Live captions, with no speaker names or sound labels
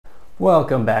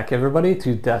Welcome back everybody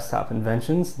to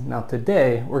Desktopinventions. Now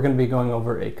today we're going to be going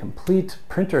over a complete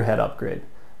printer head upgrade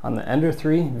on the Ender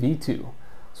 3 V2.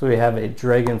 So we have a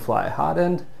Dragonfly hot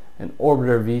end, an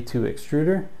Orbiter V2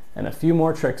 extruder, and a few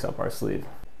more tricks up our sleeve.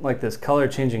 Like this color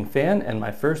changing fan and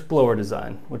my first blower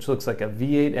design, which looks like a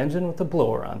V8 engine with a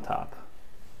blower on top.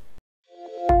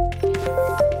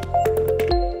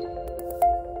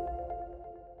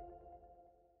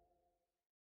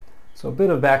 So a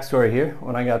bit of backstory here.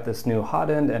 When I got this new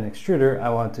hot end and extruder, I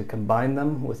wanted to combine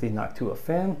them with the Noctua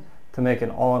fan to make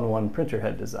an all-in-one printer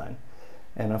head design.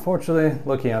 And unfortunately,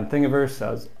 looking on Thingiverse,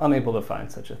 I was unable to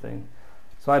find such a thing.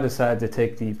 So I decided to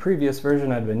take the previous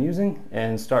version I'd been using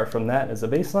and start from that as a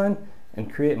baseline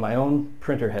and create my own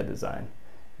printer head design.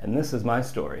 And this is my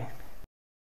story.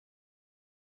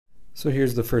 So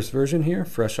here's the first version here,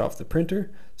 fresh off the printer.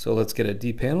 So let's get it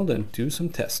depaneled and do some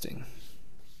testing.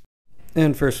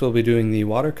 And first we'll be doing the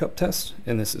water cup test,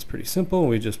 and this is pretty simple.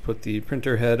 We just put the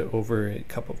printer head over a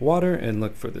cup of water and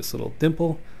look for this little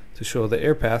dimple to show the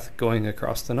air path going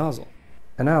across the nozzle.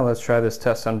 And now let's try this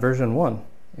test on version 1,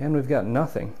 and we've got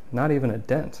nothing, not even a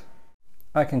dent.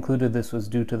 I concluded this was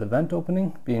due to the vent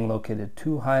opening being located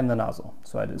too high in the nozzle,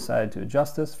 so I decided to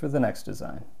adjust this for the next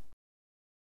design.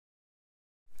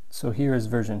 So here is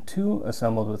version 2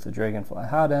 assembled with the Dragonfly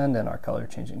hot end and our color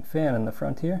changing fan in the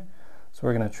front here. So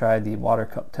we're going to try the water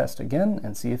cup test again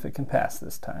and see if it can pass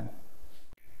this time.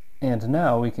 And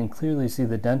now we can clearly see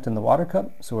the dent in the water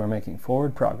cup, so we're making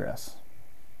forward progress.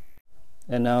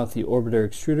 And now with the Orbiter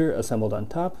extruder assembled on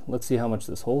top, let's see how much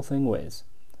this whole thing weighs.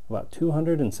 About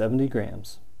 270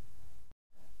 grams.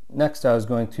 Next I was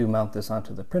going to mount this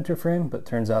onto the printer frame, but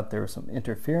turns out there was some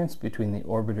interference between the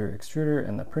Orbiter extruder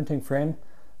and the printing frame,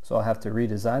 so I'll have to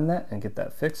redesign that and get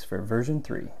that fixed for version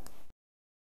 3.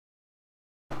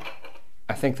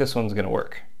 I think this one's going to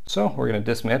work. So we're going to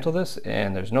dismantle this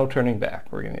and there's no turning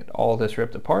back. We're going to get all this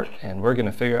ripped apart and we're going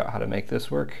to figure out how to make this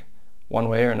work one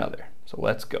way or another. So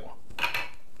let's go.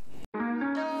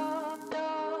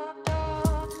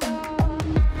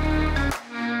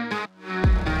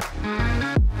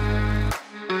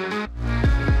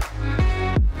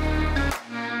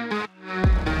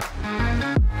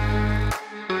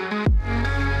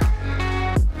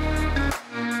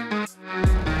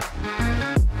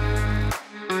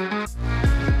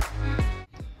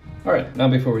 Alright, now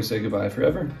before we say goodbye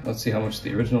forever, let's see how much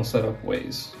the original setup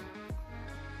weighs.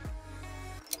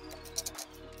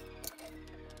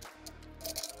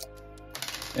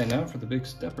 And now for the big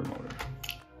stepper motor.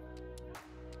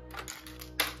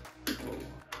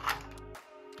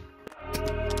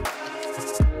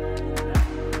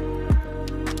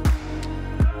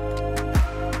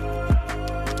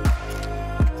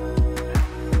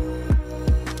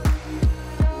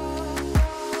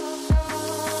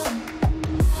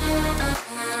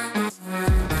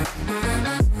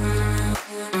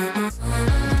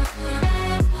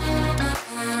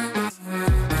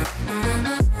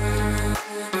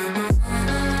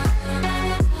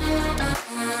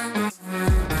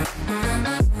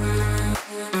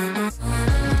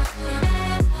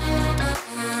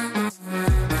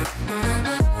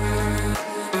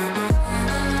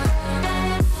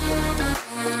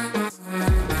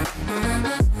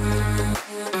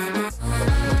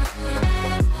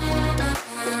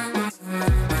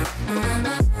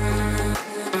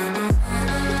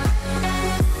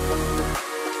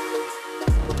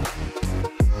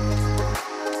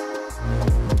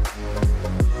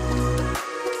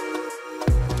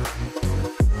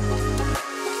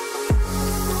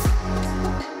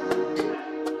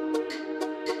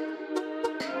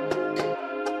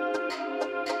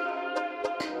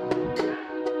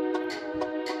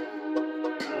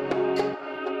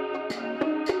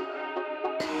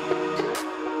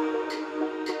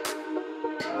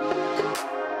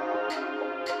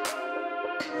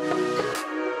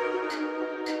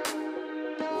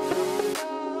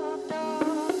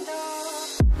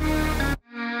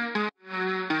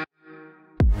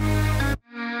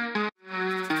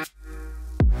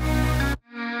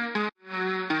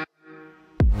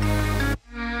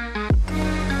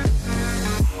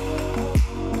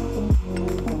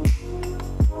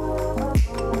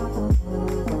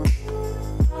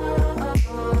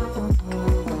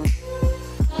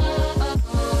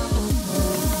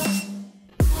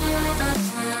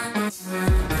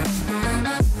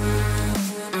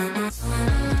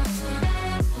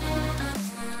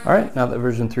 Alright, now that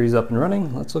version 3 is up and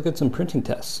running, let's look at some printing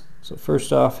tests. So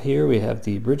first off here we have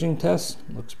the bridging test.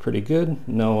 Looks pretty good,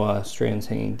 no strands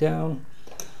hanging down.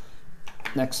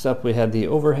 Next up we had the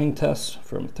overhang test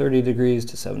from 30 degrees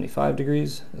to 75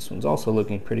 degrees. This one's also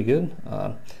looking pretty good.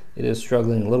 It is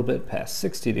struggling a little bit past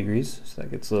 60 degrees, so that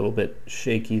gets a little bit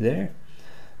shaky there.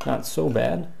 Not so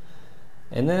bad.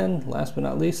 And then, last but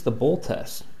not least, the bowl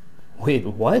test. Wait,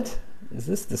 what? Is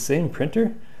this the same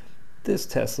printer? This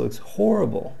test looks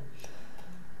horrible.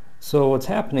 So what's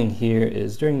happening here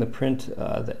is during the print,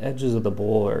 the edges of the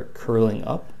bowl are curling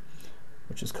up,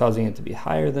 which is causing it to be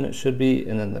higher than it should be,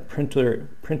 and then the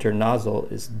printer nozzle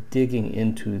is digging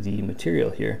into the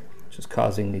material here, which is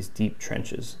causing these deep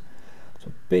trenches.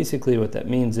 So basically what that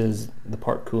means is the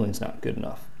part cooling is not good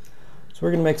enough. So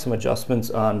we're going to make some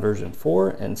adjustments on version 4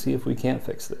 and see if we can't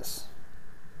fix this.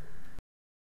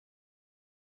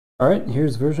 Alright,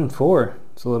 here's version 4.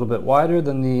 It's a little bit wider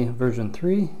than the version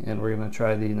 3, and we're going to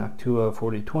try the Noctua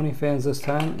 4020 fans this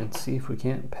time and see if we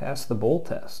can't pass the bowl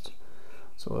test.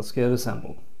 So let's get it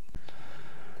assembled.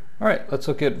 Alright, let's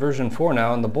look at version 4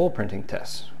 now in the bowl printing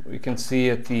test. We can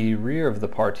see at the rear of the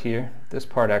part here, this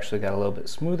part actually got a little bit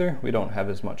smoother. We don't have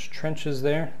as much trenches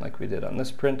there like we did on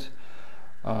this print.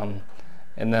 And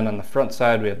then on the front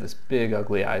side we have this big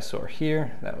ugly eyesore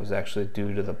here. That was actually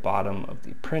due to the bottom of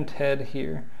the print head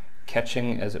here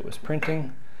catching as it was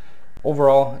printing.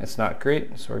 Overall, it's not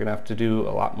great, so we're going to have to do a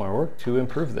lot more work to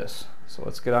improve this. So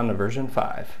let's get on to version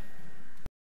 5.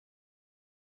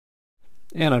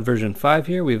 And on version 5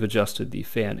 here, we've adjusted the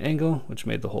fan angle, which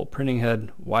made the whole printing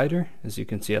head wider, as you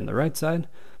can see on the right side,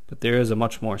 but there is a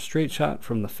much more straight shot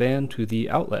from the fan to the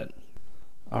outlet.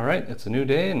 Alright, it's a new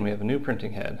day and we have a new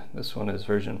printing head. This one is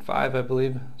version 5, I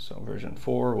believe, so version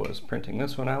 4 was printing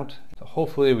this one out. So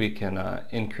hopefully we can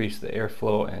increase the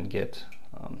airflow and get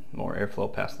more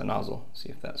airflow past the nozzle, see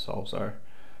if that solves our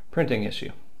printing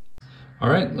issue.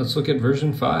 Alright, let's look at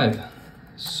version 5.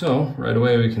 So right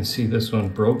away we can see this one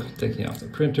broke taking off the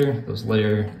printer. Those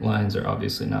layer lines are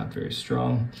obviously not very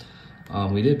strong.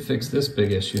 We did fix this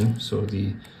big issue, so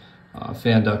the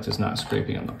fan duct is not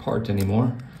scraping on the part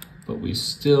anymore, but we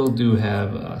still do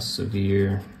have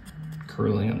severe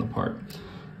curling on the part.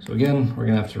 So again, we're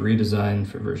gonna have to redesign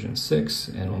for version 6,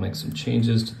 and we'll make some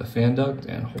changes to the fan duct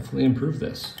and hopefully improve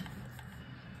this.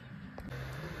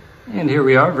 And here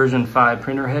we are, version 5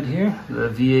 printer head here, the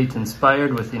V8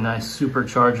 inspired with the nice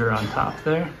supercharger on top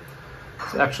there.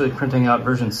 It's actually printing out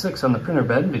version 6 on the printer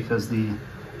bed because the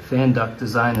fan duct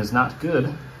design is not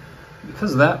good.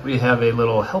 Because of that, we have a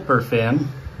little helper fan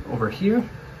over here.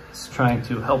 It's trying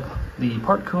to help the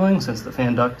part cooling since the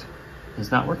fan duct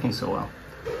is not working so well.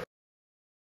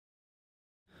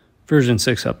 Version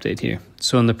 6 update here.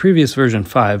 So in the previous version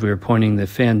 5, we were pointing the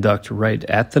fan duct right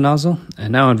at the nozzle,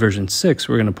 and now in version 6,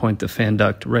 we're going to point the fan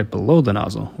duct right below the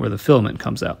nozzle, where the filament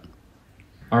comes out.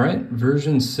 Alright,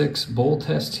 version 6 bowl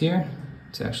test here.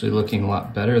 It's actually looking a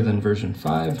lot better than version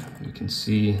 5. You can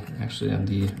see actually on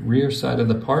the rear side of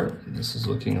the part, this is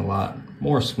looking a lot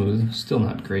more smooth, still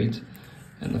not great.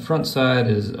 And the front side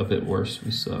is a bit worse.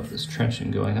 We still have this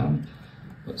trenching going on,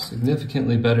 but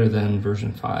significantly better than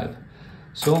version 5.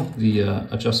 So the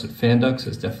adjusted fan ducts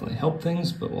has definitely helped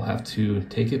things, but we'll have to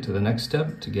take it to the next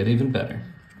step to get even better.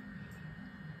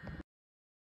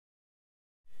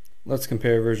 Let's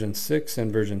compare version 6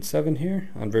 and version 7 here.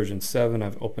 On version 7,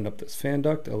 I've opened up this fan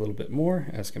duct a little bit more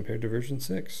as compared to version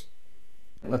 6.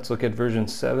 Let's look at version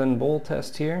 7 bowl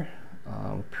test here.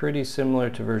 Pretty similar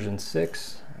to version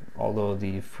 6, although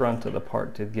the front of the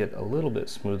part did get a little bit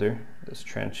smoother. This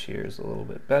trench here is a little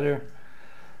bit better.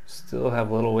 Still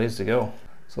have a little ways to go.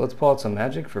 So let's pull out some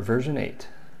magic for version 8.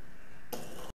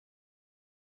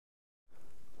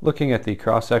 Looking at the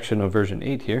cross section of version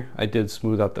 8 here, I did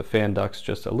smooth out the fan ducts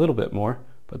just a little bit more,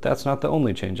 but that's not the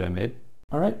only change I made.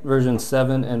 Alright, version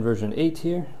 7 and version 8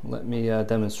 here. Let me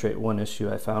demonstrate one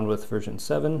issue I found with version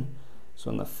 7. So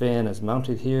when the fan is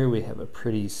mounted here, we have a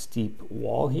pretty steep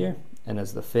wall here, and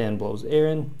as the fan blows air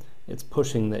in, it's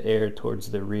pushing the air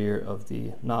towards the rear of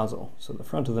the nozzle. So the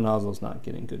front of the nozzle is not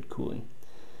getting good cooling.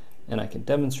 And I can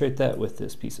demonstrate that with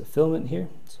this piece of filament here.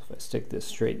 So if I stick this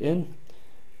straight in,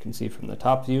 you can see from the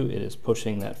top view, it is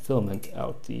pushing that filament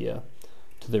out to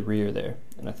the rear there.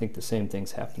 And I think the same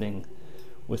thing's happening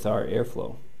with our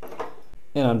airflow.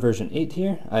 And on version 8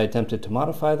 here, I attempted to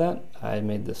modify that. I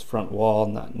made this front wall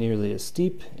not nearly as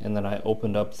steep, and then I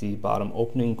opened up the bottom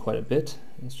opening quite a bit.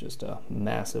 It's just a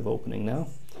massive opening now.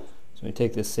 So we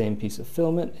take this same piece of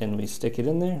filament and we stick it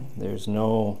in there. There's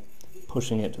no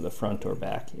pushing it to the front or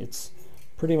back. It's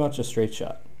pretty much a straight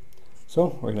shot.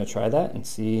 So we're going to try that and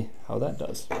see how that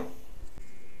does.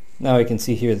 Now I can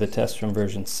see here the test from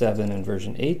version 7 and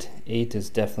version 8. 8 has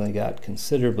definitely got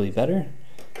considerably better,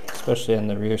 especially on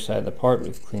the rear side of the part.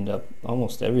 We've cleaned up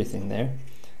almost everything there.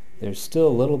 There's still a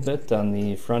little bit on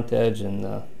the front edge and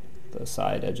the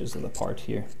side edges of the part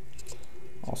here.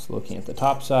 Also looking at the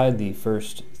top side, the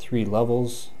first 3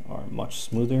 levels are much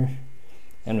smoother,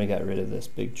 and we got rid of this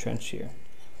big trench here.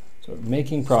 So we're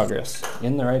making progress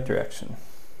in the right direction.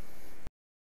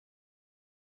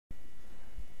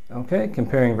 Okay,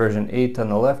 comparing version 8 on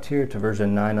the left here to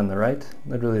version 9 on the right,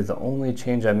 literally the only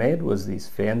change I made was these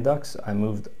fan ducts. I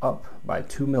moved up by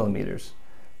 2 millimeters,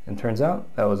 and turns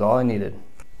out that was all I needed.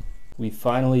 We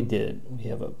finally did it. We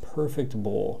have a perfect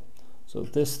bowl. So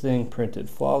this thing printed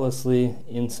flawlessly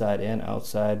inside and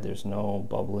outside. There's no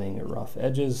bubbling or rough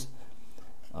edges.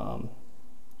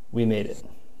 We made it.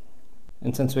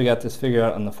 And since we got this figured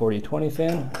out on the 4020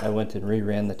 fan, I went and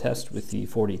reran the test with the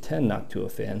 4010 Noctua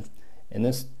fan, and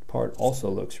this part also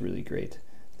looks really great.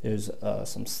 There's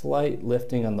some slight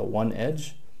lifting on the one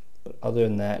edge, but other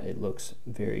than that, it looks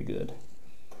very good.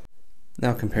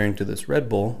 Now comparing to this red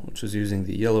bowl, which is using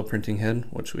the yellow printing head,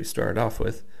 which we started off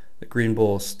with, the green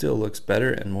bowl still looks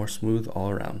better and more smooth all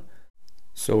around.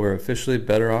 So we're officially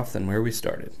better off than where we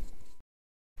started.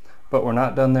 But we're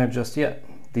not done there just yet.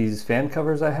 These fan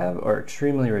covers I have are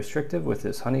extremely restrictive with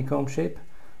this honeycomb shape.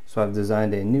 So I've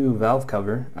designed a new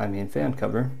fan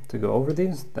cover, to go over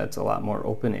these. That's a lot more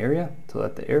open area to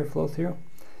let the air flow through.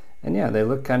 And yeah, they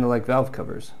look kind of like valve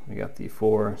covers. We got the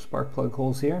 4 spark plug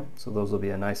holes here, so those will be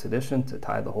a nice addition to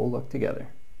tie the whole look together.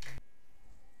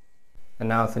 And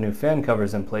now with the new fan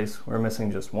covers in place, we're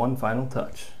missing just one final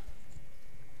touch.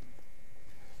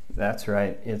 That's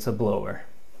right, it's a blower.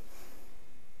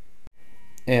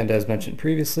 And as mentioned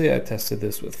previously, I tested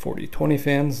this with 4020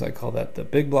 fans. I call that the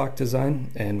big block design,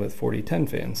 and with 4010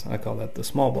 fans, I call that the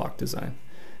small block design.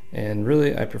 And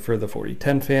really, I prefer the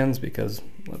 4010 fans because,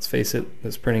 let's face it,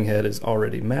 this printing head is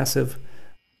already massive.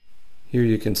 Here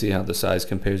you can see how the size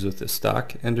compares with the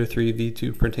stock Ender 3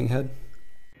 V2 printing head.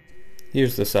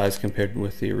 Here's the size compared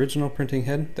with the original printing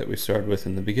head that we started with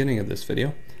in the beginning of this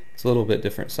video. It's a little bit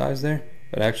different size there,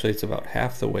 but actually it's about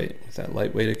half the weight with that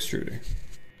lightweight extruder.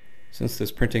 Since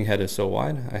this printing head is so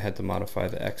wide, I had to modify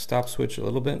the X stop switch a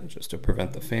little bit just to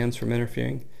prevent the fans from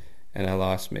interfering, and I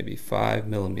lost maybe 5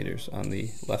 millimeters on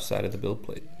the left side of the build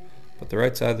plate. But the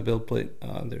right side of the build plate,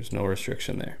 there's no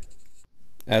restriction there.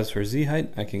 As for Z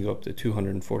height, I can go up to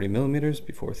 240 millimeters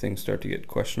before things start to get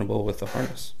questionable with the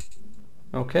harness.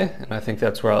 Okay, and I think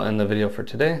that's where I'll end the video for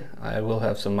today. I will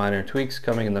have some minor tweaks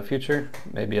coming in the future.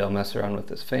 Maybe I'll mess around with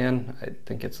this fan. I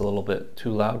think it's a little bit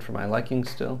too loud for my liking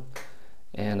still.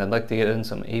 And I'd like to get in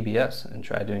some ABS and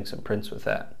try doing some prints with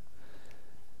that.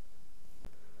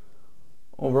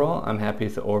 Overall, I'm happy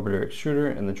with the Orbiter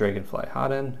extruder and the Dragonfly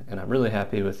hot end, and I'm really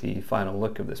happy with the final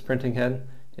look of this printing head.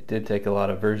 It did take a lot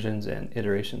of versions and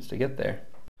iterations to get there.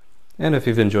 And if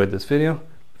you've enjoyed this video,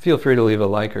 feel free to leave a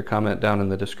like or comment down in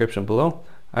the description below.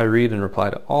 I read and reply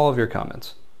to all of your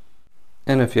comments.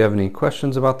 And if you have any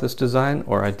questions about this design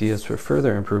or ideas for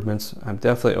further improvements, I'm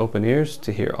definitely open ears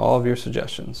to hear all of your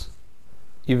suggestions.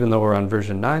 Even though we're on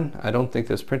version 9, I don't think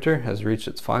this printer has reached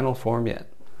its final form yet.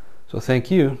 So thank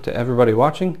you to everybody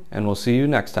watching, and we'll see you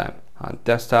next time on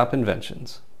Desktop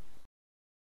Inventions.